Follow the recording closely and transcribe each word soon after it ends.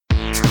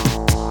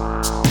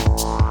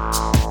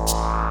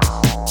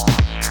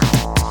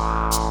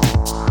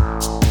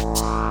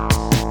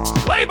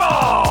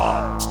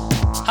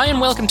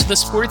welcome to the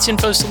Sports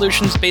Info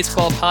Solutions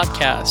Baseball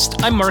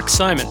Podcast. I'm Mark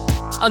Simon.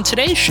 On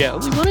today's show,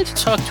 we wanted to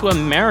talk to a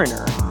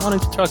Mariner. We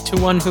wanted to talk to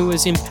one who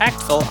is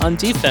impactful on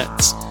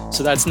defense.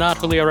 So that's not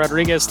Julio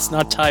Rodriguez, it's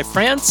not Ty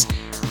France.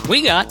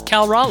 We got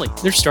Cal Raleigh,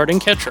 their starting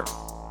catcher.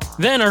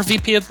 Then our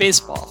VP of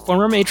Baseball,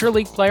 former Major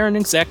League player and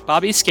exec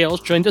Bobby Scales,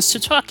 joined us to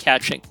talk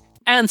catching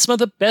and some of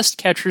the best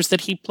catchers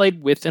that he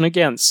played with and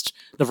against.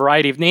 The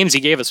variety of names he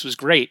gave us was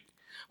great.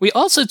 We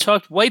also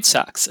talked White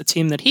Sox, a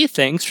team that he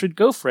thinks should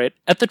go for it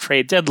at the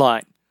trade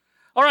deadline.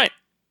 All right,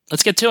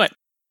 let's get to it.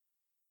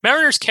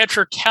 Mariners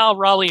catcher Cal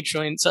Raleigh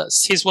joins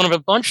us. He's one of a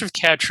bunch of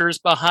catchers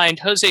behind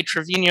Jose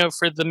Trevino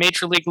for the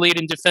Major League lead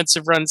in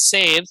defensive runs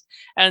saved,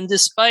 and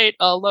despite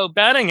a low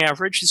batting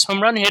average, his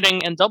home run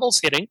hitting and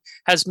doubles hitting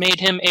has made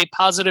him a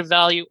positive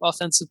value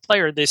offensive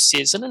player this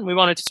season, and we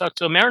wanted to talk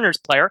to a Mariners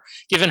player,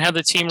 given how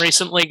the team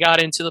recently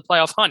got into the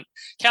playoff hunt.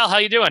 Cal, how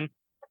you doing?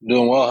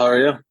 Doing well. How are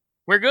you?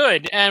 We're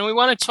good, and we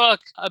want to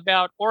talk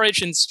about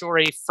origin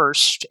story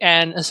first,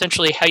 and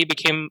essentially how you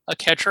became a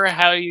catcher,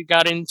 how you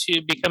got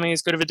into becoming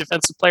as good of a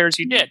defensive player as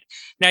you did.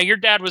 Now, your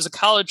dad was a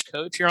college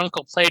coach, your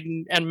uncle played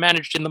and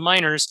managed in the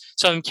minors,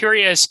 so I'm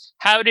curious,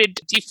 how did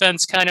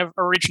defense kind of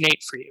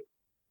originate for you?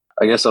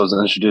 I guess I was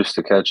introduced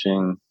to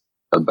catching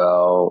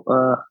about,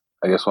 when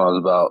I was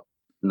about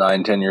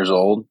 9-10 years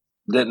old.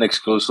 Didn't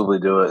exclusively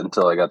do it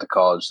until I got to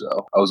college,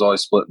 though. I was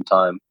always splitting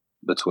time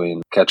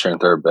between catcher and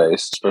third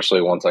base,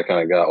 especially once I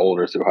kind of got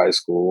older through high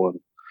school. And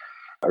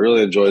I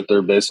really enjoyed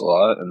third base a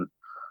lot. And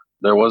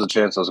there was a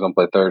chance I was going to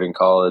play third in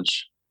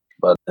college,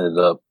 but ended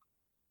up,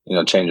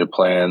 changing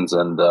plans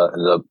and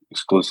ended up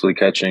exclusively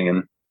catching.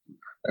 And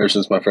ever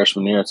since my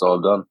freshman year, it's all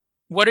I've done.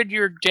 What did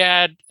your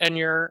dad and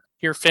your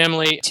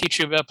family teach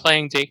you about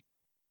playing D?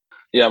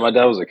 Yeah, my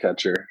dad was a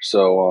catcher.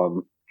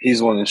 So he's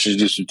the one that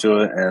introduced me to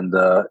it. And,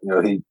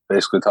 he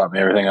basically taught me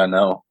everything I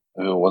know.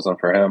 If it wasn't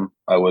for him,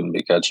 I wouldn't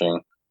be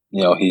catching.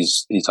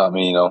 He taught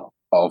me,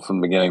 all from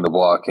the beginning, the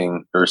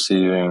blocking, the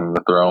receiving,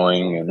 the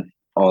throwing, and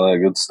all that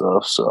good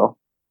stuff. So,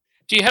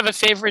 do you have a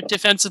favorite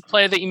defensive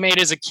play that you made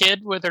as a kid,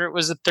 whether it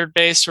was at third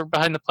base or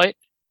behind the plate?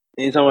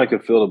 Anytime I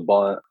could field a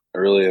bunt, I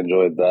really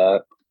enjoyed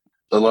that.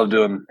 I love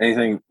doing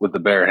anything with the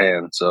bare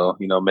hand. So,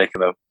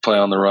 making a play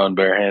on the run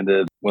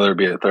barehanded, whether it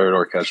be at third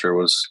or catcher,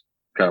 was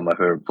kind of my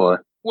favorite play.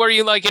 Were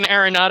you like an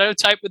Arenado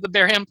type with the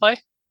bare hand play?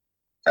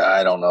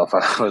 I don't know if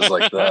I was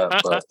like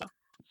that, but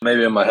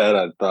maybe in my head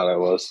I thought I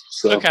was.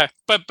 So. Okay,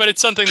 but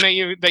it's something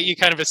that you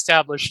kind of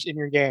established in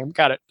your game.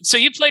 Got it. So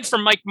you played for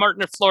Mike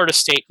Martin at Florida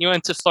State. You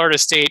went to Florida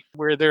State,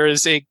 where there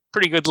is a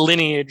pretty good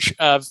lineage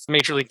of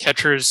major league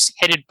catchers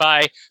headed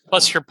by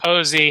Buster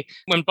Posey.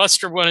 When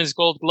Buster won his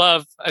Gold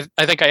Glove,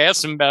 I think I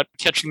asked him about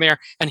catching there,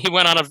 and he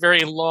went on a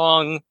very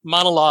long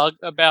monologue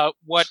about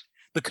what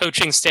the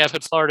coaching staff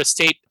at Florida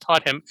State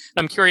taught him.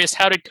 I'm curious,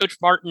 how did Coach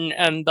Martin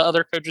and the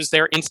other coaches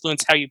there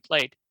influence how you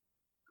played?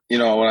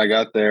 When I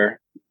got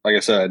there, like I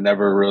said, I'd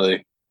never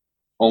really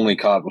only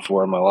caught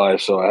before in my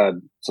life. So I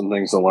had some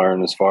things to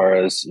learn as far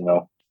as,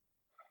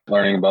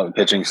 learning about the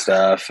pitching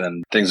staff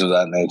and things of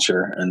that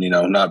nature. And,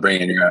 not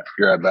bringing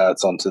your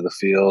at-bats onto the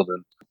field.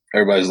 And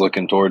everybody's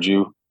looking towards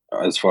you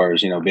as far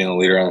as, being a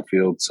leader on the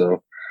field.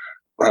 So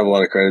I have a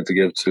lot of credit to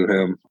give to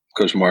him,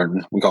 Coach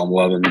Martin. We call him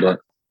Levin, but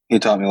he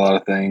taught me a lot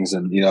of things.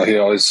 And, he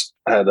always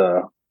had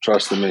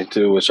trust in me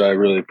too, which I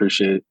really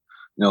appreciate.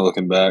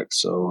 Looking back.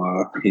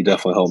 So he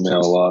definitely helped me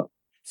out a lot.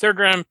 Third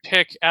round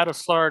pick out of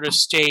Florida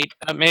State,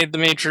 made the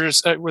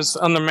majors, was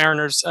on the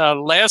Mariners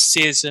last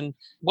season.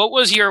 What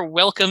was your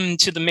welcome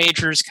to the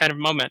majors kind of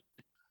moment?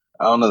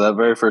 I don't know, that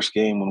very first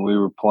game when we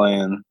were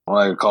playing,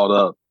 when I got called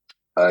up,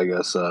 I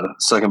guess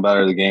second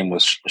batter of the game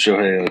was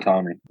Shohei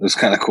Ohtani. It was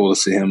kind of cool to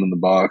see him in the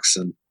box,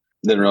 and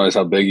didn't realize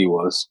how big he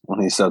was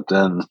when he stepped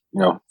in.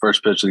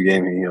 First pitch of the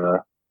game, he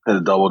hit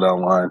a double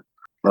down line.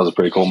 That was a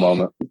pretty cool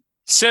moment.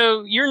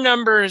 So your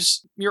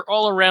numbers, your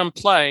all-around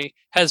play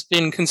has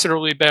been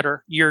considerably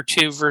better year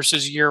 2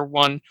 versus year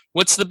 1.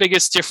 What's the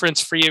biggest difference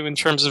for you in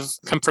terms of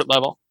comfort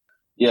level?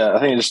 Yeah, I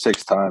think it just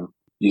takes time.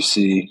 You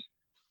see,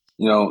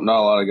 not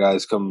a lot of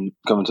guys come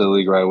into the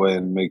league right away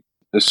and make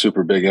a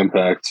super big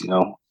impact.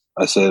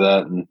 I say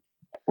that, and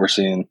we're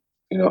seeing,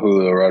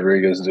 Julio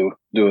Rodriguez do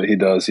what he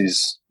does.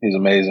 He's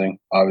amazing,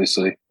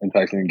 obviously,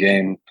 impacting the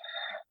game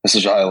at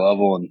such a high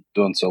level and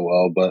doing so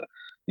well. But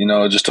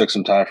it just took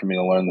some time for me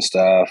to learn the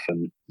staff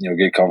and,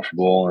 get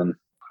comfortable and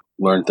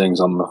learn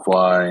things on the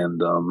fly.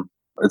 And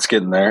it's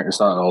getting there. It's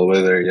not all the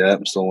way there yet.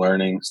 I'm still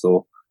learning,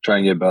 still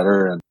trying to get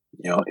better. And,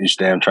 each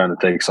day I'm trying to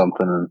take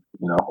something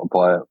and,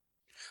 apply it.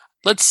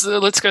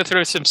 Let's go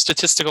through some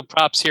statistical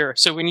props here.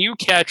 So when you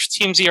catch,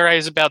 team's ERA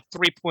is about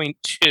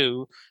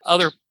 3.2.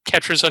 Other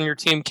catchers on your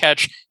team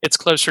catch, it's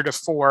closer to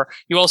 4.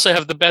 You also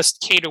have the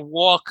best K to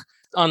walk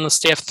on the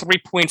staff,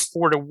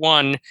 3.4 to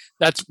 1.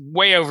 That's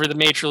way over the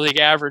major league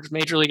average.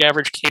 Major league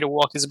average K to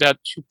walk is about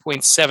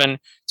 2.7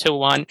 to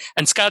 1.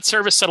 And Scott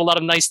Service said a lot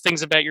of nice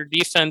things about your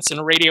defense in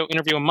a radio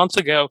interview a month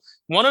ago.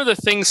 One of the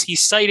things he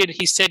cited,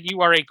 he said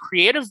you are a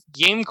creative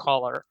game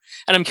caller.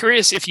 And I'm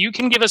curious if you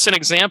can give us an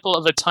example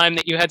of a time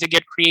that you had to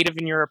get creative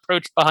in your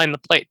approach behind the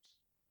plate.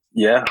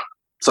 Yeah.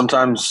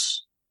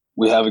 Sometimes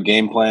we have a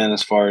game plan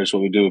as far as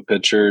what we do with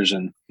pitchers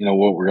and,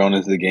 what we're going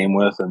into the game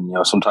with. And,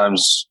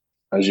 sometimes,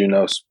 as you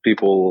know,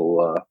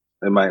 people,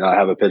 they might not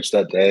have a pitch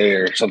that day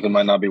or something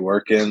might not be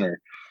working or,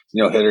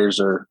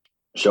 hitters are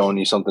showing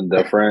you something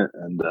different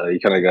and you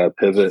kind of got to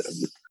pivot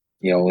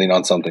and, lean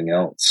on something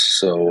else.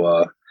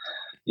 So,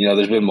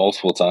 there's been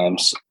multiple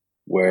times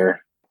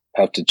where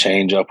have to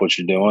change up what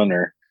you're doing,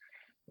 or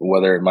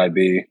whether it might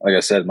be, like I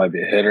said, it might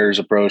be a hitter's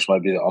approach,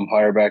 might be the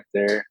umpire back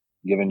there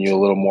giving you a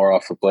little more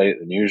off the plate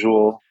than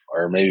usual,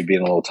 or maybe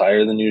being a little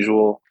tighter than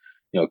usual.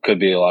 It could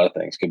be a lot of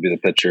things. Could be the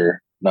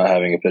pitcher not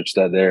having a pitch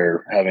that day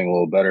or having a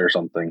little better or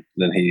something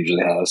than he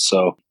usually has.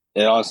 So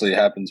it honestly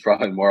happens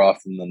probably more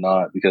often than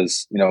not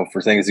because,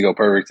 for things to go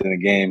perfect in a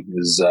game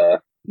is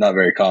not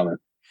very common.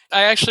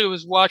 I actually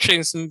was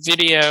watching some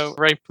video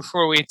right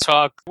before we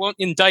talked. Won't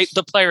indict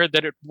the player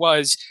that it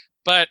was,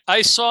 but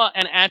I saw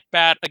an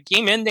at-bat, a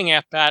game-ending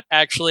at-bat,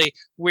 actually,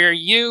 where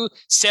you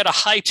set a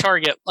high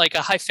target, like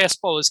a high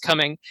fastball was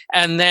coming,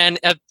 and then,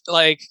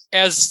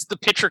 as the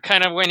pitcher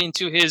kind of went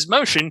into his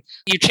motion,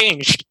 you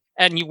changed,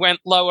 and you went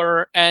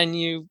lower, and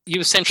you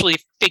essentially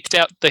faked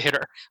out the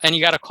hitter, and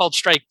you got a called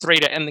strike 3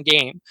 to end the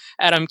game.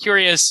 And I'm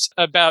curious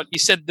about, you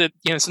said that,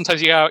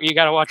 sometimes you got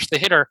to watch the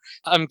hitter.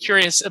 I'm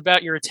curious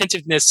about your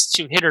attentiveness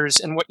to hitters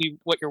and what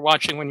you're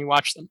watching when you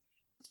watch them.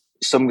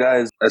 Some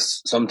guys,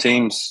 some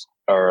teams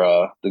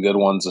are the good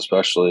ones,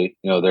 especially,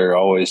 they're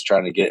always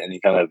trying to get any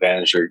kind of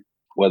advantage, or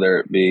whether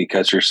it be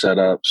catcher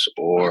setups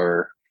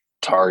or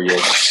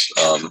targets,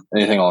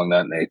 anything along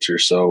that nature.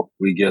 So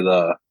we get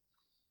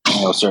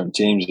certain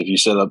teams, if you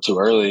set up too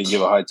early and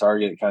give a high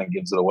target, it kind of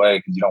gives it away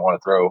because you don't want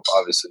to throw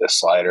obviously a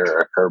slider or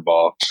a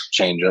curveball,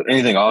 change up,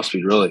 anything off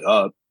speed really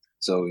up.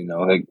 So,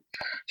 it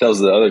tells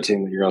the other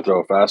team that you're going to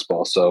throw a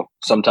fastball. So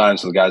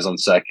sometimes with guys on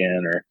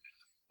second or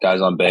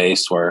guys on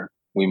base where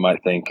we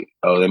might think,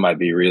 they might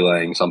be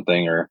relaying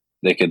something, or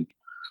they could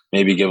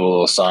maybe give a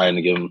little sign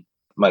to give them,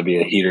 might be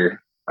a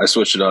heater. I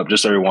switch it up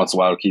just every once in a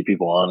while to keep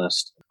people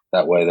honest.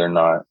 That way they're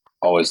not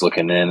always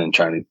looking in and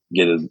trying to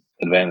get an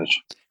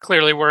advantage.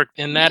 Clearly worked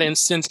in that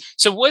instance.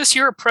 So what's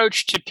your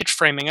approach to pitch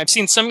framing? I've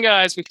seen some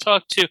guys we've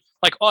talked to,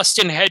 like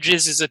Austin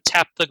Hedges is a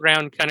tap the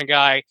ground kind of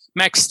guy.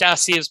 Max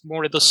Stassi is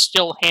more the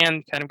still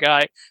hand kind of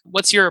guy.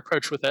 What's your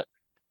approach with it?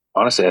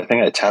 Honestly, I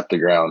think I tapped the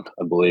ground,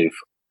 I believe.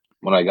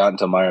 When I got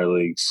into minor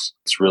leagues,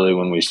 it's really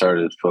when we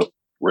started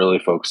really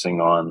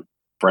focusing on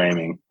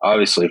framing.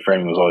 Obviously,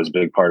 framing was always a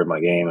big part of my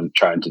game and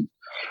trying to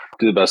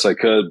do the best I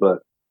could, but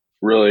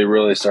really,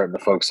 really starting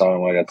to focus on it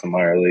when I got to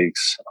minor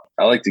leagues.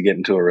 I like to get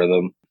into a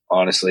rhythm.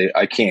 Honestly,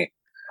 I can't.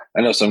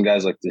 I know some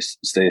guys like to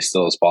stay as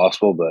still as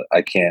possible, but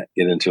I can't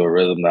get into a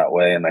rhythm that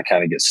way, and I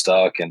kind of get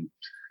stuck, and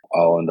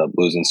I'll end up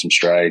losing some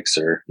strikes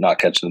or not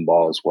catching the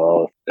ball as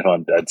well if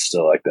I'm dead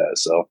still like that.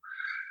 So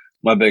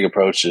my big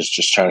approach is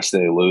just trying to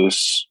stay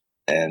loose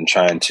and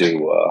trying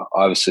to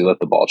obviously let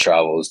the ball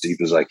travel as deep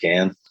as I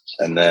can.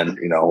 And then,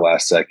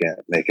 last second,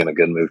 making a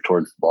good move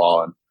towards the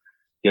ball and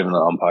giving the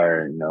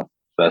umpire,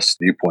 best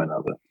viewpoint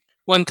of it.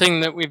 One thing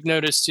that we've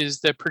noticed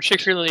is that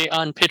particularly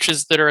on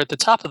pitches that are at the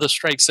top of the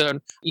strike zone,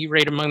 you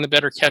rate among the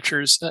better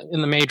catchers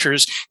in the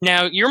majors.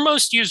 Now, your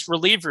most used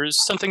relievers,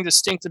 something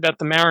distinct about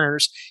the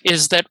Mariners,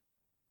 is that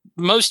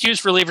most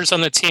used relievers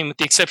on the team, with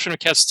the exception of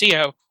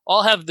Castillo,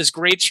 all have this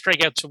great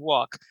strikeout to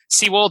walk.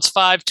 Sewald's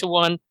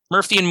 5-1,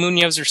 Murphy and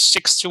Munoz are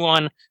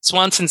 6-1,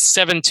 Swanson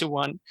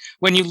 7-1.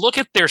 When you look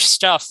at their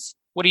stuff,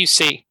 what do you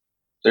see?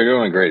 They're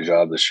doing a great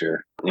job this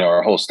year.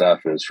 Our whole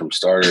staff is from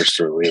starters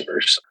to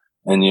relievers.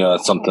 And,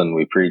 that's something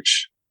we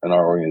preach in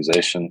our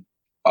organization.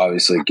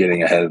 Obviously,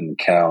 getting ahead in the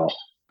count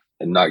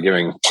and not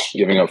giving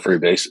up free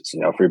bases.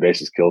 Free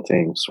bases kill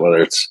teams, whether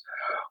it's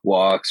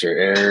walks or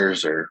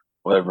errors or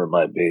whatever it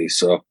might be.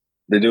 So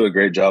they do a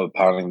great job of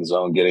pounding the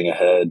zone, getting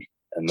ahead,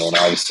 and then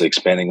obviously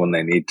expanding when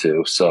they need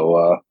to.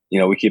 So,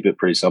 we keep it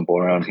pretty simple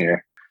around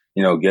here.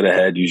 Get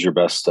ahead, use your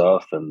best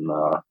stuff, and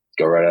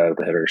go right out of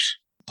the hitters.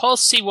 Paul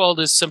Sewald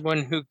is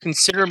someone who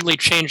considerably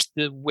changed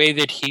the way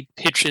that he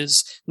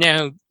pitches.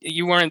 Now,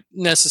 you weren't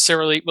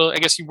necessarily, I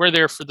guess you were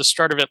there for the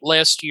start of it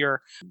last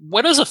year.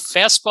 What does a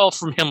fastball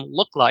from him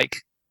look like?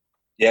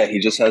 Yeah, he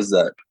just has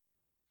that.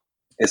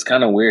 It's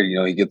kind of weird.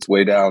 He gets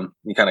way down.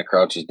 He kind of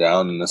crouches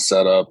down in the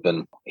setup,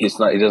 and he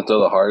doesn't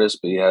throw the hardest,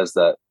 but he has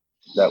that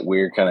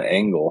weird kind of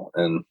angle.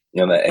 And,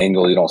 that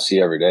angle you don't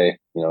see every day.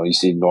 You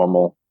see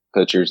normal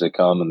pitchers, they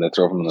come and they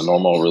throw from the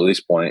normal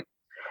release point.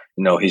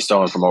 He's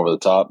throwing from over the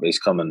top, but he's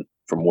coming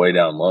from way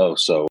down low.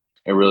 So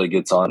it really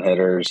gets on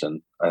hitters,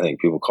 and I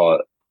think people call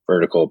it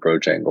vertical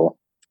approach angle.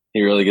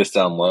 He really gets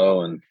down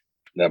low, and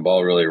that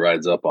ball really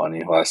rides up on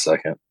you last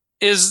second.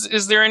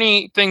 Is there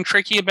anything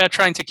tricky about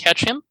trying to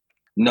catch him?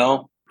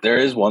 No, there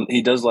is one.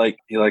 He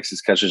likes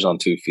his catches on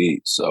 2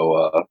 feet.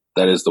 So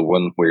that is the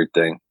one weird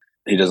thing.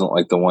 He doesn't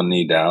like the one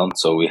knee down,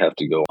 so we have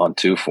to go on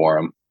 2 for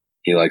him.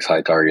 He likes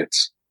high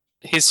targets.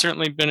 He's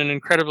certainly been an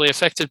incredibly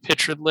effective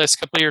pitcher the last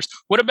couple of years.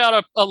 What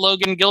about a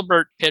Logan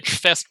Gilbert pitch,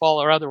 fastball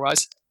or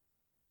otherwise?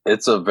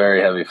 It's a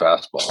very heavy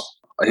fastball.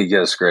 He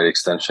gets great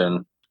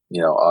extension.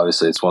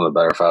 Obviously it's one of the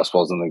better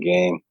fastballs in the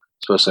game,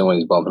 especially when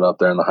he's bumping up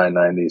there in the high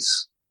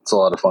 90s. it's a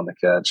lot of fun to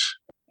catch.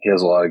 He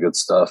has a lot of good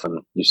stuff,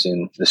 and you've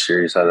seen this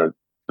year he's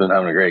been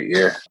having a great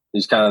year.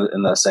 He's kind of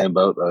in that same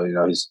boat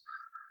though. He's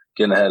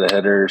getting ahead of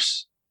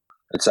hitters,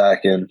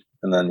 attacking,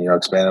 and then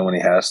expanding when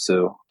he has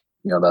to.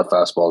 That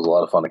fastball is a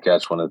lot of fun to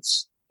catch when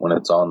it's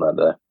on that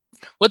day.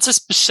 What's a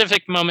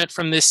specific moment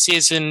from this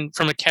season,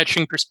 from a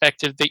catching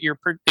perspective, that you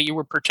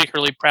were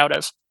particularly proud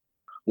of?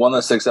 One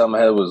that sticks out in my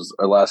head was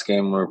our last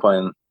game. We were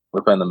playing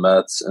the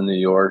Mets in New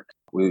York.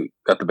 We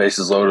got the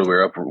bases loaded. We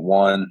were up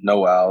 1,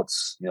 no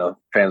outs.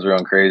 Fans were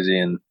going crazy,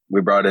 and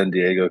we brought in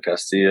Diego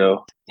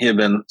Castillo. He had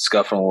been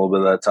scuffing a little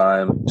bit at that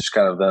time, just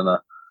kind of been a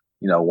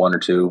 1 or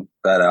 2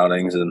 bad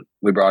outings, and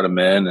we brought him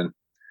in, and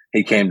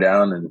he came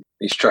down and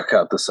he struck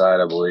out the side,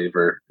 I believe,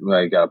 or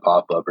he got a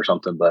pop up or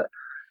something. But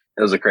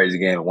it was a crazy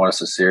game. It won us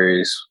the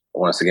series,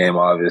 won us the game,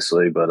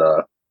 obviously, but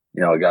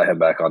it got him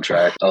back on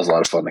track. That was a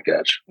lot of fun to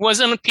catch.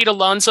 Wasn't Pete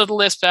Alonso the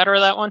last batter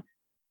of that one?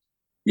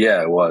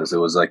 Yeah, it was. It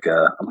was like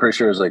I'm pretty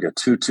sure it was like a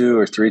 2-2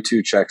 or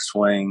 3-2 check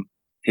swing.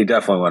 He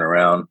definitely went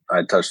around.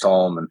 I touched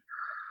home, and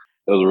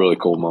it was a really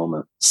cool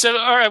moment. So,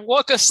 all right,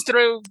 walk us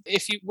through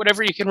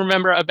whatever you can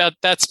remember about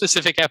that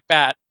specific at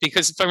bat,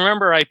 because if I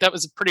remember right, that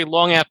was a pretty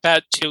long at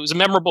bat too. It was a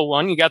memorable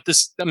one. You got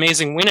this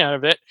amazing win out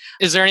of it.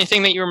 Is there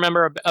anything that you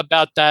remember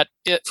about that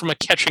from a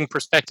catching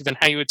perspective and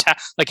how you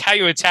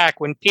attack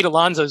when Pete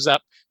Alonso's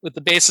up with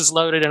the bases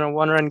loaded in a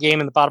 1-run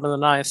game in the bottom of the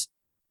ninth?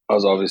 That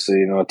was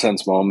obviously a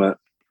tense moment.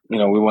 We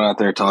went out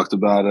there, talked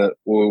about it,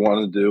 what we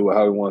wanted to do,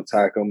 how we want to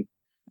attack them.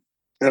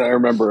 And I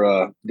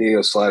remember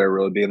Diego Slider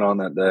really being on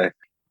that day.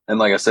 And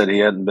like I said, he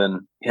had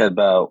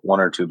about 1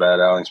 or 2 bad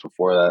outings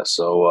before that.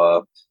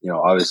 So,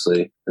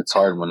 obviously it's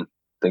hard when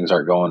things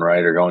aren't going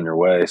right or going your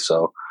way.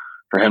 So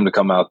for him to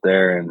come out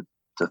there and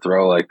to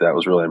throw like that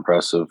was really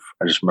impressive.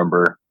 I just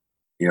remember,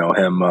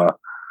 him,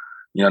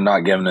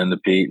 not giving in to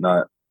Pete,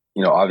 not,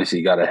 obviously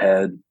he got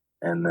ahead,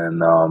 and then,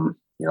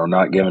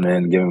 not giving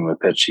in, giving him a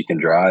pitch he can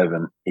drive,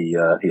 and he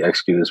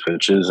executed his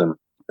pitches, and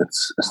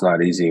it's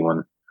not easy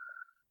when,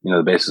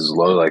 the bases is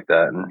low like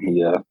that, and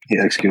he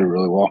executed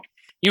really well.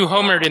 You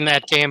homered in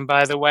that game,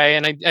 by the way,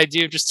 and I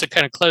do, just to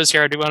kind of close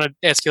here, I do want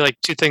to ask you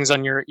 2 things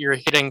on your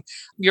hitting.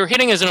 Your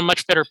hitting is in a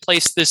much better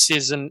place this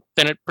season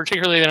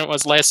particularly than it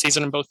was last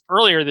season, and both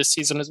earlier this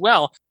season as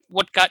well.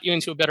 What got you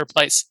into a better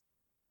place?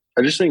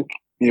 I just think,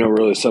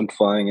 really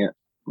simplifying it,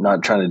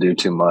 not trying to do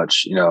too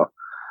much,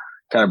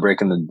 kind of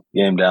breaking the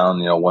game down,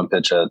 1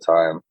 pitch at a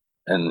time,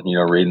 and,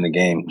 reading the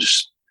game,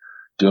 just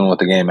doing what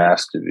the game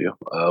asks of you,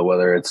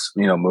 whether it's,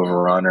 move a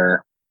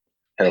runner,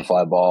 hit a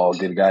fly ball,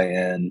 get a guy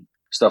in,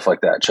 stuff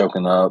like that,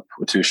 choking up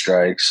with 2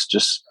 strikes,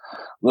 just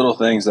little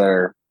things that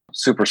are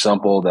super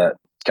simple that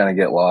kind of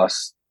get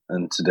lost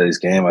in today's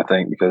game, I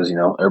think, because,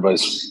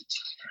 everybody's,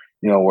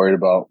 worried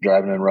about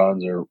driving in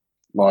runs or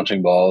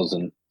launching balls,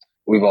 and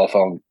we've all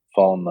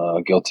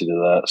fallen guilty to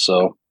that.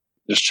 So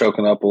just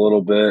choking up a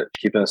little bit,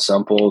 keeping it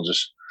simple,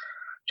 just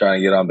trying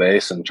to get on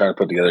base and trying to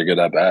put together good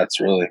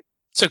at-bats, really.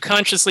 So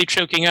consciously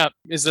choking up,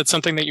 is that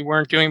something that you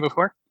weren't doing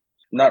before?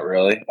 Not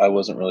really. I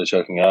wasn't really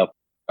choking up.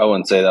 I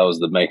wouldn't say that was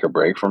the make or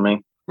break for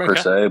me, per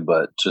se,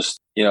 but just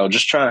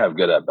trying to have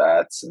good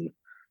at-bats and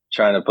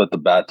trying to put the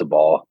bat to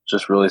ball,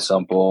 just really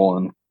simple.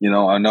 And,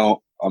 I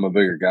know I'm a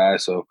bigger guy,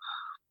 so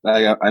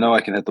I know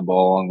I can hit the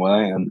ball a long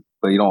way,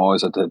 but you don't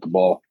always have to hit the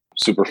ball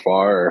super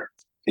far or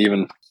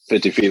even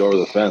 50 feet over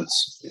the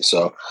fence.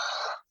 So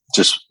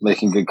just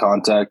making good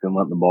contact and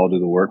letting the ball do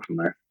the work from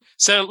there.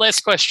 So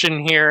last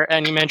question here,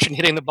 and you mentioned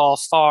hitting the ball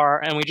far,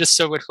 and we just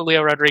saw what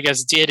Julio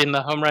Rodriguez did in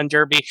the home run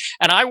derby.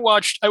 And I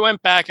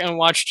went back and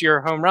watched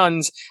your home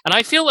runs, and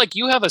I feel like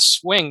you have a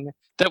swing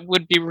that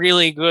would be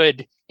really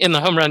good in the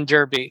home run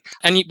derby,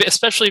 and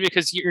especially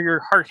because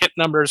your hard hit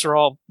numbers are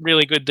all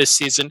really good this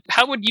season.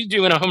 How would you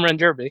do in a home run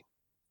derby?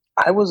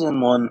 I was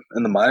in one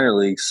in the minor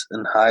leagues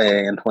in high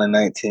A in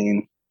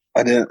 2019.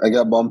 I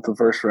got bumped the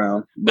first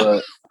round,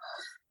 but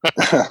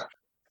I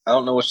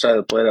don't know which side of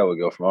the plate I would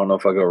go from. I don't know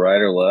if I go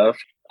right or left.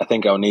 I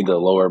think I would need to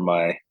lower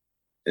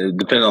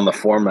depending on the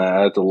format,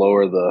 I have to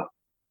lower the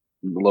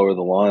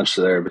launch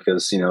there,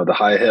 because, the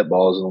high hit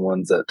balls are the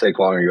ones that take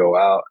longer to go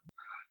out.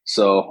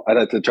 So I'd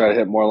have to try to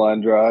hit more line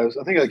drives.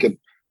 I think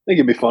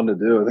it'd be fun to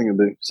do. I think it'd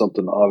be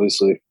something,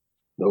 obviously,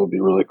 that would be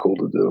really cool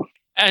to do.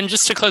 And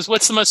just to close,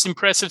 what's the most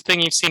impressive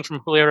thing you've seen from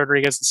Julio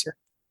Rodriguez this year?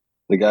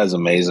 The guy's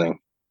amazing.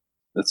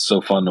 It's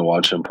so fun to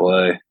watch him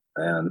play.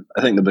 And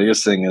I think the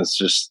biggest thing is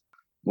just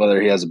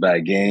whether he has a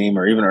bad game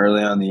or even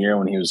early on in the year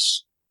when he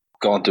was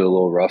going through a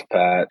little rough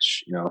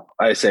patch.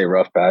 I say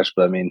rough patch,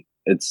 but I mean,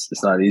 it's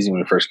not easy when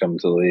you first come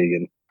into the league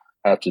and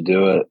have to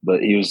do it.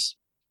 But his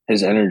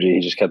energy,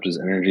 he just kept his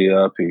energy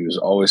up. He was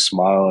always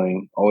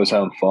smiling, always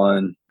having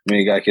fun. I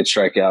mean, a guy could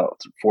strike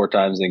out 4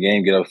 times in a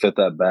game, get a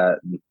 5th at bat,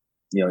 and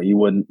you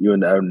would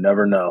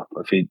never know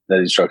that he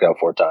struck out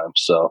 4 times.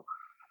 So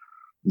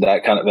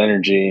that kind of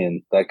energy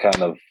and that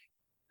kind of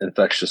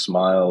infectious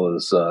smile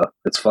is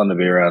it's fun to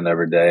be around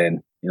every day,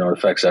 and it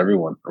affects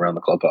everyone around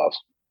the clubhouse.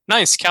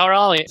 Nice. Cal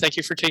Raleigh, thank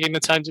you for taking the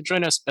time to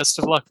join us. Best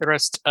of luck the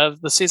rest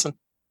of the season.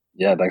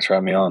 Yeah, thanks for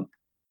having me on.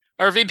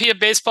 Our VP of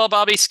Baseball,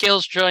 Bobby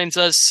Scales, joins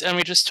us, and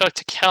we just talked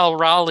to Cal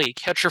Raleigh,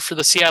 catcher for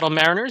the Seattle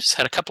Mariners.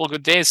 Had a couple of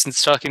good days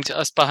since talking to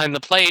us behind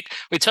the plate.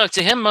 We talked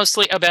to him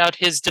mostly about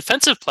his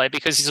defensive play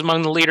because he's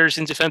among the leaders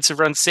in defensive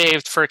runs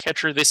saved for a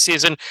catcher this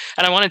season.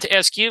 And I wanted to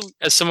ask you,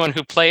 as someone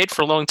who played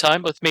for a long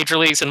time, both major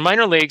leagues and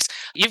minor leagues,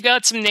 you've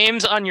got some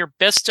names on your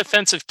best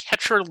defensive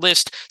catcher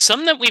list,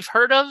 some that we've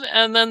heard of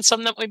and then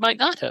some that we might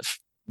not have.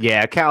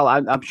 Yeah, Cal,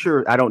 I'm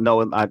sure I don't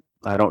know him.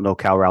 I don't know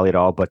Cal Raleigh at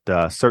all, but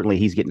certainly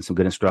he's getting some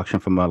good instruction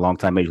from a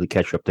longtime major league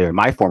catcher up there.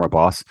 My former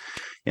boss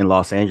in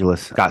Los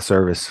Angeles, Scott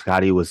Service.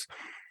 Scotty was,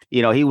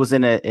 he was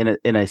in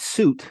a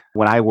suit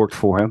when I worked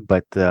for him,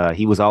 but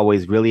he was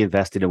always really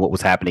invested in what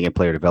was happening in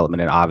player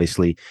development and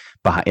obviously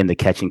in the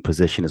catching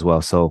position as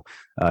well. So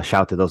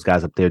shout out to those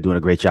guys up there doing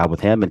a great job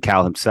with him and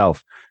Cal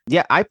himself.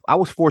 Yeah, I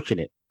was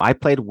fortunate. I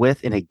played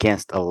with and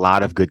against a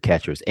lot of good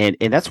catchers, and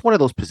that's one of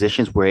those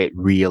positions where it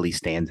really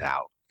stands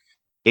out.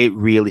 It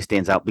really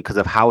stands out because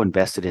of how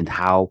invested and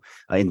how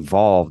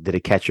involved that a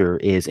catcher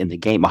is in the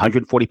game.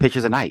 140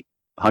 pitches a night,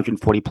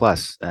 140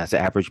 plus. That's the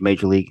average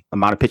major league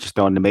amount of pitches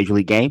thrown in the major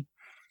league game.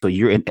 So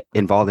you're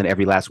involved in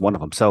every last one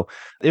of them. So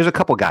there's a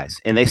couple guys,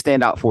 and they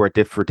stand out for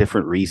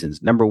different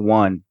reasons. Number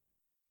one,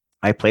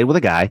 I played with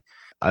a guy,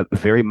 a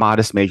very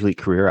modest major league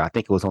career. I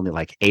think it was only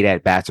like 8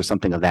 at-bats or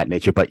something of that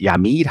nature. But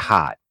Yamid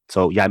Had.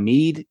 So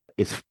Yamid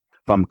is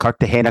from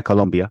Cartagena,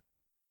 Colombia.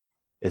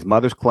 His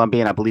mother's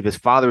Colombian. I believe his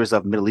father is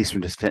of Middle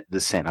Eastern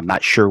descent. I'm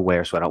not sure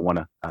where, so I don't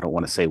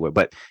want to say where.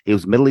 But he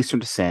was Middle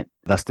Eastern descent,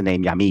 thus the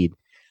name Yamid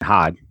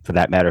Had, for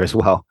that matter as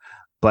well.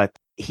 But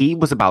he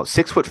was about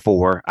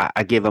 6'4".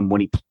 I give him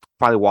when he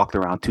probably walked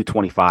around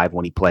 225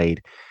 when he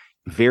played.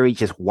 Very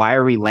just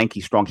wiry, lanky,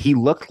 strong. He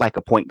looked like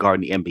a point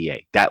guard in the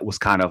NBA. That was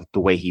kind of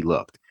the way he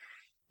looked.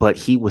 But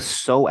he was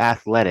so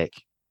athletic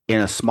in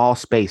a small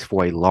space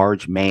for a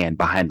large man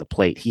behind the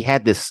plate. He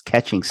had this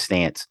catching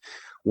stance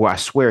where I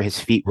swear his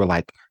feet were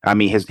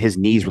his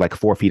knees were like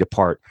 4 feet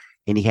apart,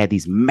 and he had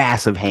these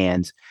massive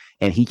hands,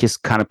 and he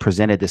just kind of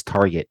presented this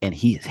target, and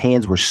his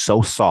hands were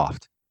so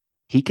soft.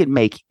 He could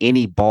make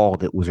any ball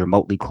that was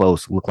remotely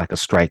close look like a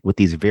strike with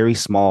these very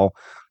small,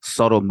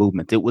 subtle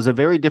movements. It was a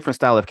very different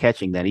style of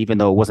catching then, even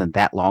though it wasn't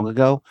that long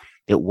ago.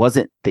 It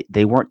wasn't,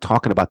 they weren't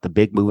talking about the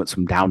big movements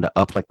from down to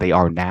up like they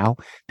are now.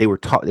 It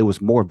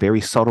was more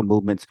very subtle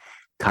movements,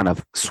 kind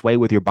of sway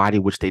with your body,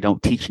 which they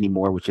don't teach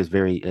anymore, which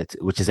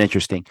is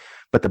interesting.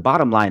 But the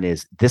bottom line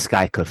is this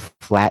guy could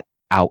flat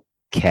out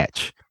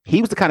catch.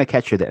 He was the kind of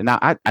catcher that, now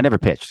I never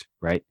pitched,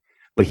 right?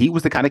 But he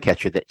was the kind of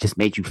catcher that just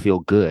made you feel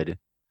good.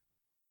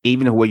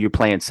 Even when you're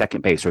playing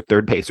second base or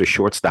third base or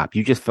shortstop,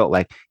 you just felt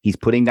like he's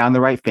putting down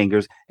the right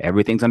fingers.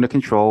 Everything's under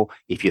control.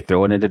 If you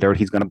throw it in the dirt,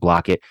 he's going to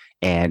block it.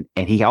 And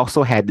he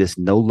also had this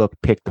no look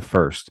pick the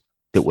first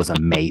that was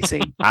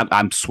amazing.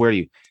 I'm swear to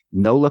you,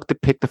 no look to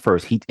pick the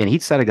first.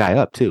 He'd set a guy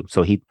up too.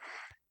 So he'd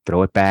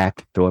throw it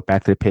back to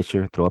the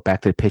pitcher,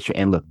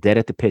 and look dead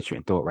at the pitcher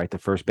and throw it right to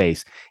first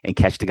base and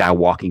catch the guy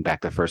walking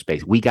back to first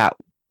base. We got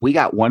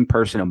one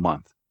person a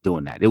month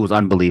doing that. It was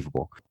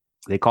unbelievable.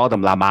 They called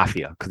him La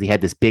Mafia because he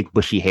had this big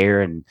bushy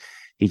hair, and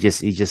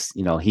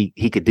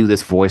he could do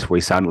this voice where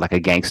he sounded like a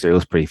gangster. It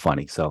was pretty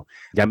funny. So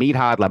Yamid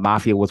Had, La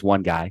Mafia was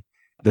one guy.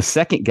 The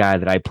second guy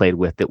that I played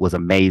with that was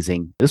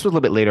amazing. This was a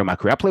little bit later in my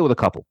career. I played with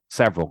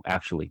several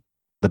actually.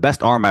 The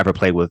best arm I ever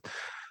played with,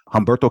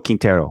 Humberto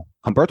Quintero.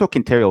 Humberto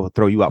Quintero will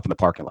throw you out from the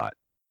parking lot.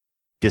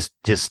 Just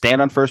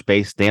stand on first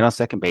base, stand on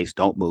second base,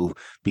 don't move,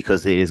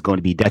 because it is going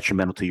to be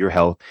detrimental to your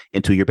health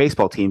and to your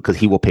baseball team because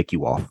he will pick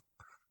you off.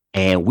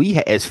 And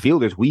as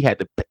fielders, you had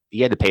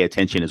to pay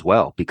attention as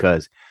well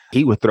because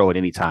he would throw at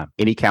any time,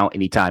 any count,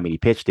 any time, any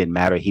pitch, didn't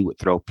matter. He would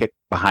pick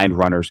behind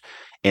runners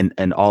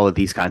and all of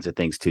these kinds of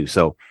things too.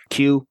 So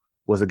Q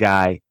was a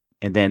guy.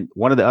 And then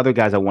one of the other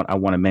guys I want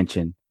to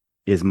mention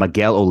is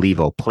Miguel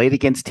Olivo. Played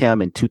against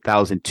him in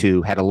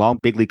 2002, had a long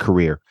big league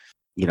career.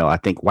 I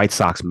think White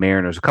Sox,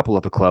 Mariners, a couple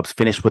other clubs,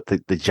 finished with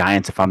the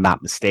Giants, if I'm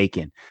not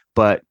mistaken.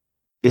 But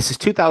this is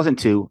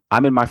 2002.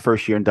 I'm in my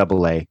first year in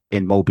AA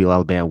in Mobile,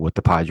 Alabama with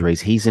the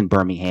Padres. He's in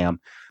Birmingham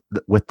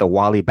with the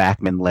Wally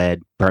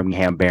Backman-led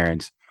Birmingham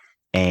Barons.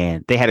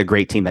 And they had a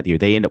great team that year.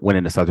 They ended up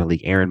winning the Southern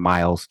League. Aaron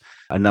Miles,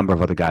 a number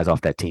of other guys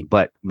off that team.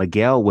 But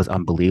Miguel was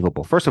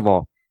unbelievable. First of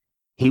all,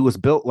 he was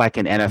built like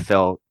an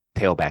NFL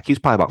tailback. He was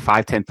probably about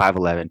 5'10",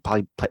 5'11",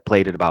 probably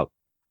played at about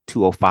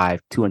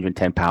 205,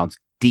 210 pounds.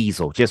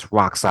 Diesel, just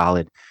rock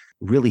solid,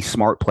 really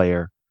smart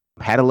player.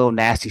 Had a little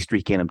nasty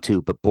streak in him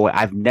too. But boy,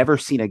 I've never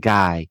seen a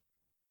guy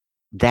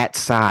that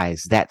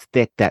size, that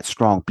thick, that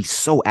strong, be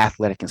so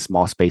athletic in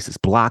small spaces,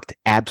 blocked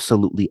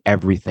absolutely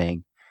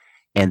everything.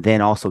 And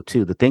then also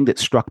too, the thing that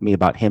struck me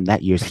about him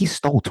that year is he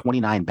stole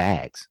 29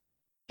 bags.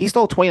 He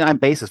stole 29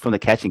 bases from the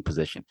catching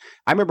position.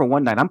 I remember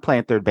one night I'm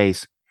playing third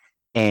base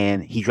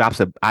and he drops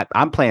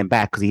I'm playing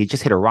back because he had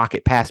just hit a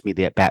rocket past me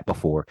the at bat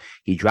before.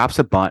 He drops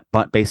a bunt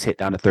base hit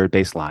down the third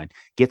base line,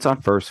 gets on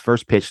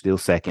first pitch,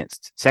 steals second,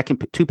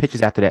 2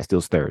 pitches after that,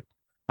 steals third.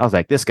 I was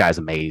like, this guy's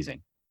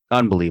amazing.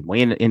 Unbelievable.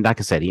 And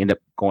like I said, he ended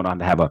up going on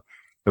to have a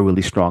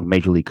really strong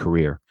major league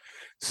career.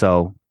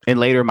 So, and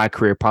later in my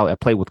career, probably I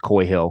played with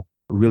Coy Hill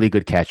really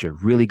good catcher,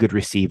 really good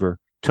receiver,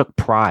 took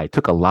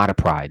a lot of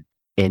pride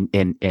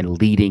in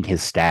leading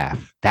his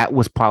staff. That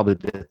was probably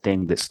the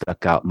thing that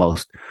stuck out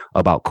most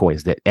about Coy,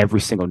 is that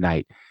every single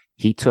night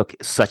he took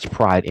such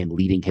pride in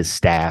leading his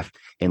staff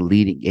and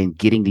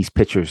getting these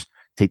pitchers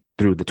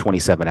through the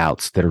 27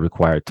 outs that are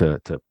required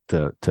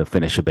to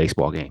finish a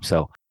baseball game.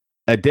 So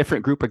a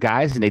different group of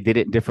guys, and they did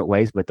it in different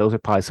ways, but those are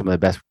probably some of the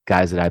best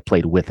guys that I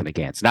played with and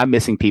against. And I'm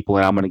missing people,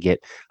 and I'm gonna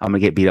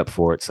get beat up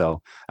for it.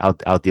 So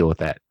I'll deal with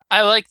that.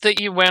 I like that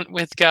you went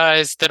with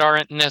guys that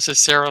aren't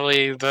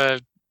necessarily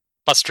the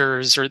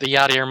Busters or the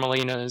Yadier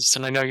Molinas,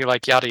 and I know you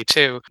like Yadi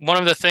too. One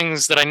of the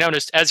things that I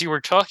noticed as you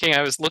were talking,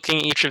 I was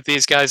looking each of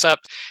these guys up,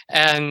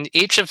 and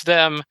each of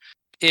them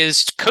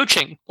is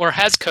coaching or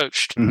has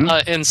coached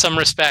in some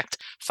respect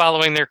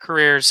following their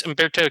careers.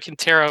 Humberto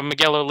Quintero,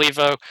 Miguel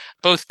Olivo,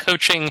 both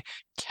coaching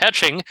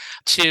catching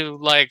to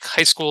like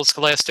high school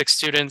scholastic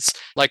students,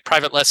 like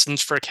private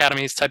lessons for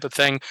academies type of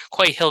thing.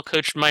 Coy Hill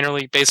coached minor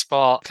league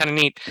baseball. Kind of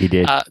neat He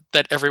did.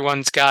 That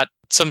everyone's got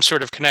some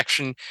sort of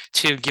connection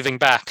to giving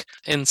back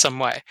in some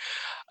way.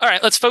 All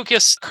right, let's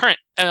focus current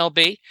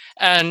MLB.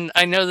 And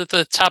I know that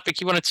the topic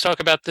you wanted to talk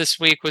about this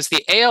week was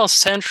the AL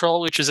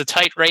Central, which is a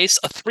tight race,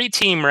 a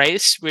 3-team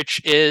race,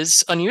 which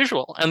is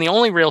unusual, and the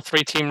only real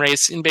 3-team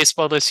race in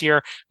baseball this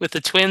year, with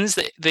the Twins,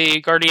 the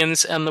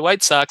Guardians, and the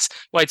White Sox.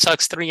 White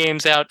Sox 3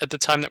 games out at the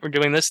time that we're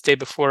doing this, day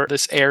before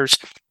this airs.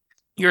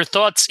 Your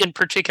thoughts in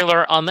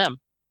particular on them?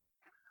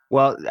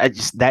 Well,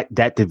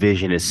 that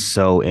division is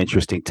so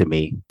interesting to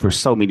me for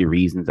so many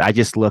reasons. I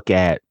just look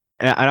at,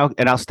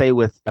 and I'll stay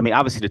with, I mean,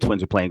 obviously the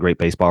Twins are playing great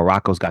baseball.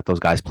 Rocco's got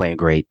those guys playing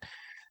great.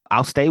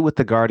 I'll stay with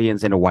the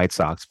Guardians and the White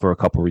Sox for a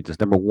couple of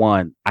reasons. Number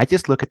one, I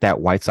just look at that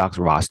White Sox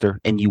roster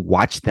and you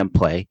watch them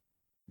play.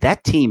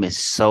 That team is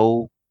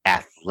so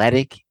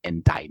athletic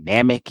and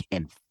dynamic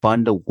and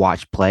fun to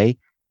watch play.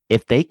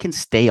 If they can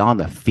stay on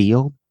the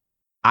field,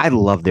 I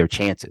love their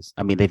chances.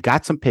 I mean, they've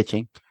got some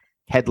pitching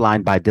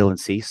headlined by Dylan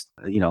Cease,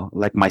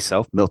 like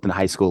myself, Milton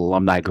High School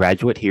alumni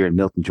graduate here in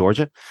Milton,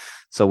 Georgia.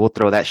 So we'll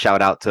throw that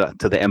shout out to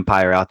the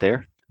Empire out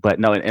there. But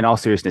no, in all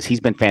seriousness,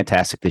 he's been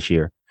fantastic this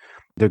year.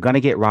 They're going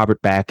to get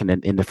Robert back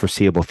in the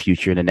foreseeable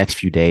future in the next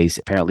few days.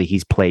 Apparently,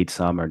 he's played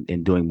some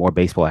and doing more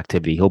baseball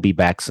activity. He'll be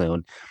back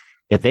soon.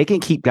 If they can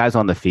keep guys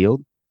on the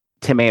field,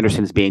 Tim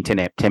Anderson is being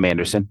Tim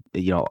Anderson,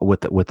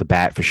 with the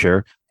bat for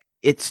sure.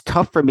 It's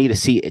tough for me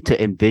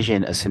to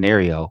envision a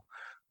scenario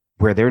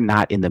where they're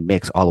not in the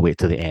mix all the way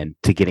to the end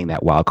to getting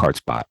that wild card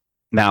spot.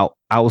 Now,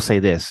 I will say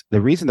this. The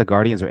reason the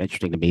Guardians are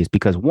interesting to me is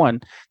because,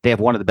 one, they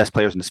have one of the best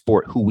players in the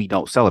sport who we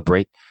don't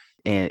celebrate,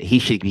 and he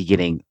should be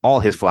getting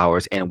all his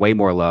flowers and way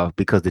more love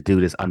because the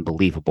dude is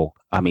unbelievable.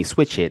 I mean,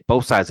 switch hit,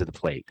 both sides of the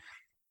plate.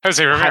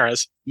 Jose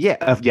Ramirez.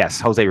 Yes,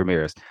 Jose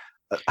Ramirez.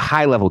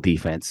 High-level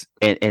defense,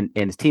 and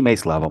his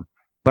teammates love him.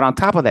 But on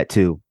top of that,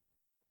 too,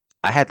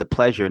 I had the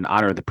pleasure and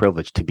honor and the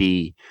privilege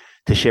to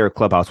share a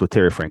clubhouse with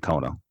Terry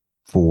Francona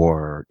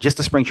for just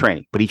the spring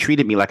training. But he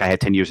treated me like I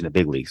had 10 years in the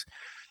big leagues.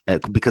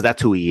 Because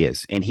that's who he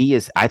is. And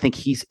I think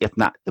he's, if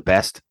not the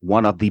best,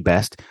 one of the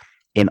best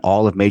in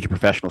all of major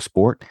professional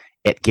sport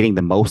at getting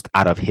the most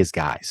out of his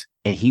guys.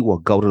 And he will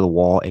go to the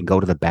wall and go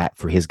to the bat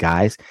for his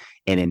guys.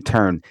 And in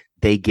turn,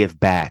 they give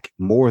back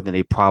more than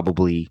they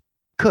probably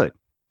could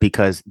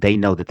because they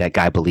know that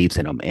guy believes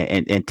in them.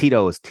 And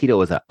Tito is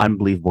an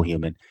unbelievable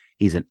human.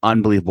 He's an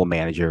unbelievable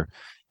manager.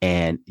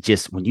 And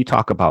just when you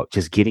talk about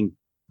just getting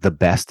the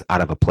best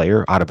out of a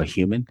player, out of a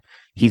human,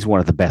 he's one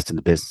of the best in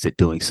the business at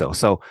doing so.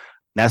 So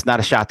that's not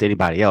a shot to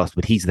anybody else,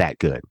 but he's that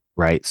good,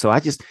 right? So I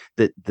just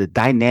the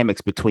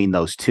dynamics between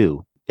those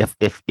two.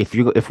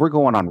 If we're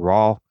going on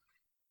raw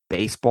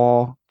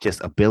baseball,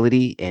 just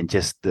ability and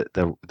just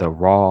the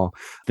raw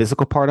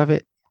physical part of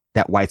it,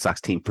 that White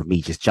Sox team for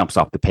me just jumps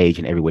off the page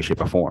in every way,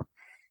 shape, or form.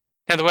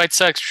 And the White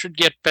Sox should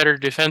get better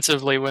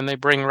defensively when they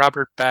bring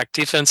Robert back.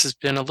 Defense has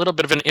been a little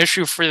bit of an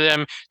issue for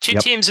them. Two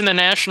teams in the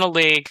National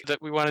League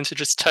that we wanted to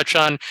just touch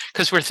on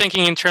because we're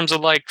thinking in terms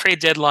of like trade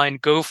deadline,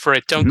 go for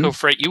it, don't go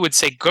for it. You would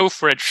say go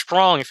for it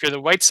strong if you're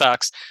the White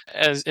Sox,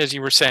 as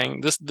you were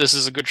saying. This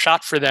is a good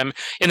shot for them.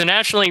 In the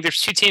National League,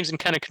 there's two teams in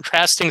kind of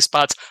contrasting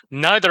spots,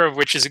 neither of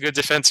which is a good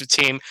defensive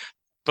team,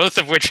 both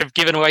of which have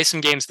given away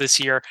some games this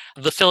year,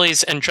 the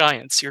Phillies and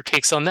Giants. Your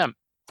takes on them?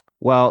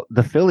 Well,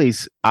 the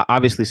Phillies,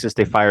 obviously, since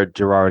they fired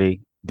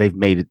Girardi, they've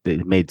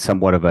made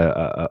somewhat of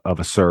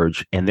a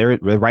surge, and they're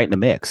right in the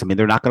mix. I mean,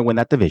 they're not going to win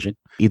that division.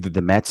 Either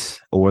the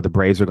Mets or the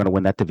Braves are going to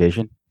win that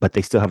division, but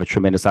they still have a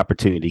tremendous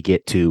opportunity to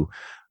get to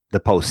the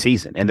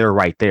postseason, and they're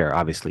right there,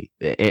 obviously.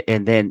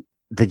 And then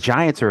the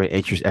Giants are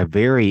a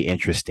very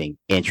interesting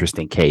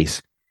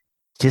case.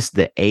 Just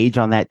the age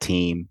on that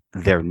team,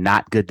 they're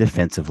not good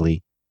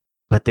defensively,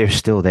 but they're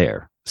still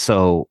there.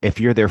 So if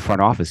you're their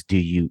front office,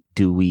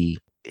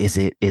 is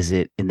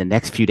it in the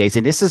next few days?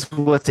 And this is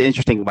what's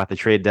interesting about the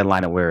trade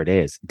deadline and where it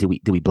is. Do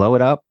we blow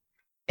it up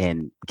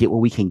and get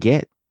what we can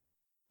get?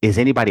 Is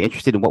anybody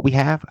interested in what we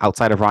have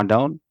outside of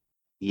Rondon?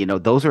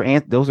 Those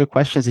are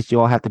questions that you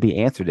all have to be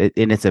answered.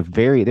 And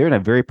they're in a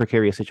very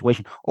precarious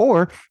situation.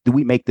 Or do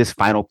we make this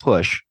final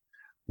push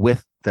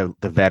with the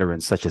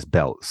veterans such as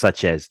Belt,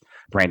 such as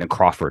Brandon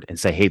Crawford and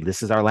say, hey,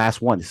 this is our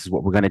last one. This is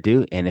what we're going to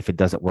do. And if it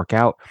doesn't work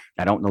out,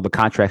 I don't know the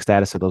contract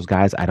status of those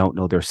guys. I don't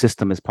know their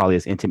system as probably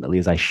as intimately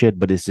as I should,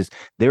 but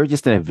they're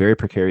just in a very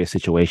precarious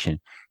situation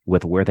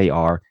with where they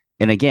are.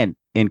 And again,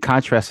 in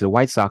contrast to the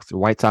White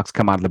Sox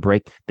come out of the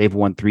break. They've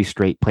won 3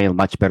 straight, playing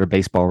much better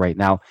baseball right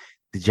now.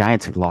 The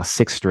Giants have lost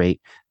 6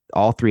 straight,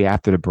 all 3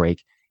 after the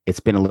break. It's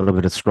been a little bit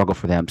of a struggle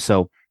for them.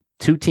 So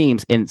 2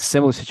 teams in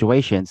similar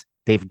situations,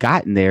 they've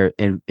gotten there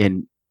in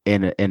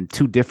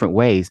 2 different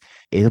ways.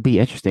 It'll be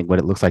interesting what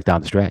it looks like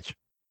down the stretch.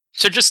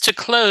 So just to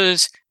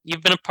close,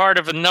 you've been a part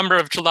of a number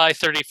of July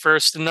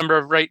 31st, a number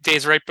of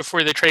days right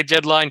before the trade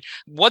deadline.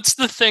 What's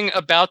the thing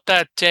about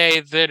that day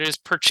that is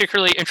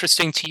particularly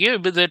interesting to you,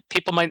 but that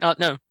people might not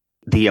know?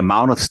 The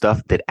amount of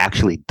stuff that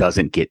actually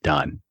doesn't get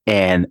done.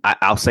 And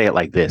I'll say it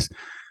like this.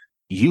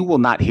 You will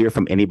not hear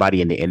from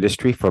anybody in the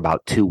industry for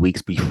about 2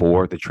 weeks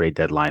before the trade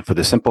deadline, for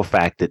the simple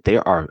fact that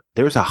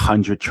there's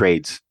 100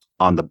 trades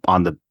on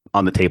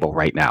the table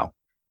right now.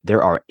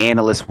 There are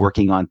analysts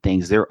working on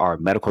things. There are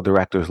medical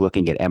directors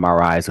looking at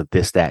MRIs of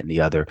this, that, and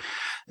the other.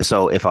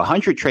 So if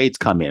 100 trades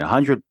come in,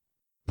 100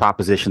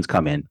 propositions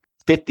come in,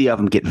 50 of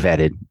them get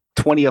vetted,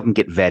 20 of them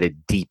get vetted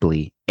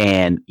deeply,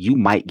 and you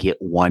might get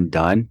one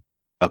done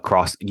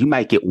across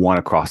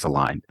the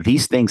line.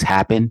 These things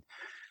happen,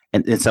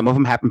 and some of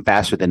them happen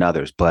faster than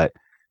others, but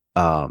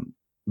I'll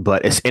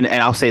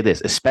say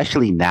this,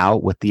 especially now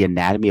with the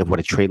anatomy of what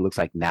a trade looks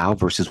like now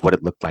versus what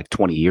it looked like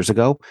 20 years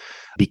ago,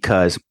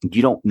 because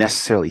you don't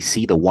necessarily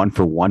see the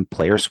 1-for-1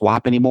 player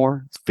swap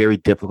anymore. It's very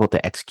difficult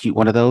to execute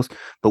one of those.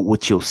 But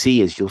what you'll see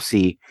is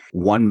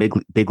one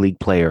big league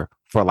player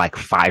for like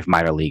 5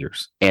 minor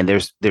leaguers. And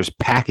there's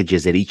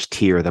packages at each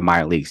tier of the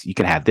minor leagues. You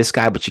can have this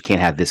guy, but you can't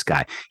have this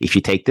guy. If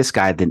you take this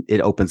guy, then it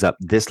opens up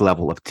this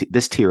level of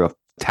this tier of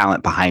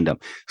talent behind them,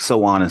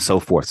 so on and so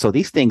forth. So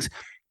these things,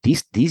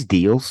 these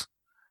deals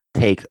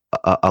take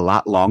a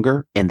lot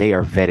longer, and they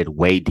are vetted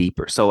way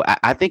deeper. So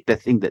I think the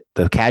thing that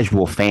the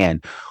casual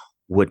fan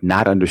would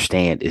not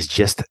understand is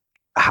just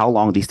how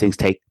long these things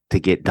take to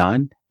get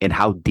done and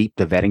how deep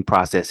the vetting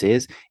process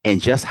is,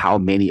 and just how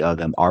many of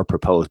them are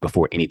proposed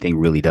before anything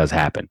really does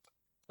happen.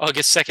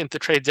 August 2nd, the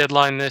trade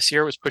deadline this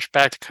year was pushed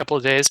back a couple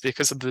of days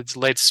because of the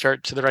delayed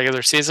start to the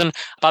regular season.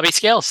 Bobby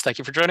Scales, thank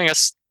you for joining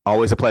us.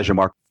 Always a pleasure,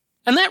 Mark.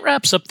 And that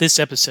wraps up this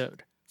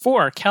episode.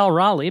 For Cal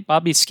Raleigh,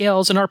 Bobby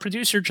Scales, and our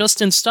producer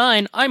Justin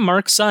Stein, I'm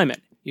Mark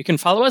Simon. You can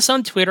follow us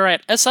on Twitter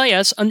at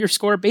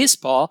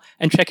SIS_baseball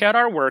and check out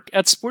our work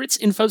at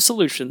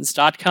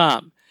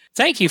sportsinfosolutions.com.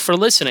 Thank you for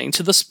listening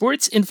to the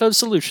Sports Info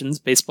Solutions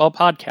Baseball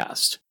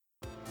Podcast.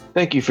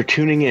 Thank you for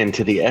tuning in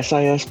to the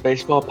SIS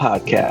Baseball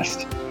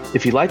Podcast.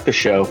 If you like the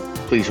show,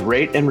 please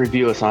rate and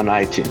review us on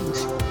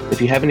iTunes.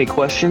 If you have any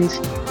questions,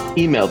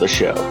 email the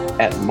show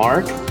at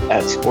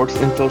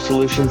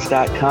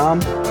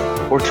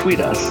mark@sportsinfosolutions.com or tweet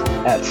us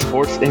at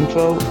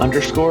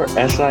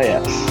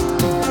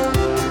sportsinfo_SIS.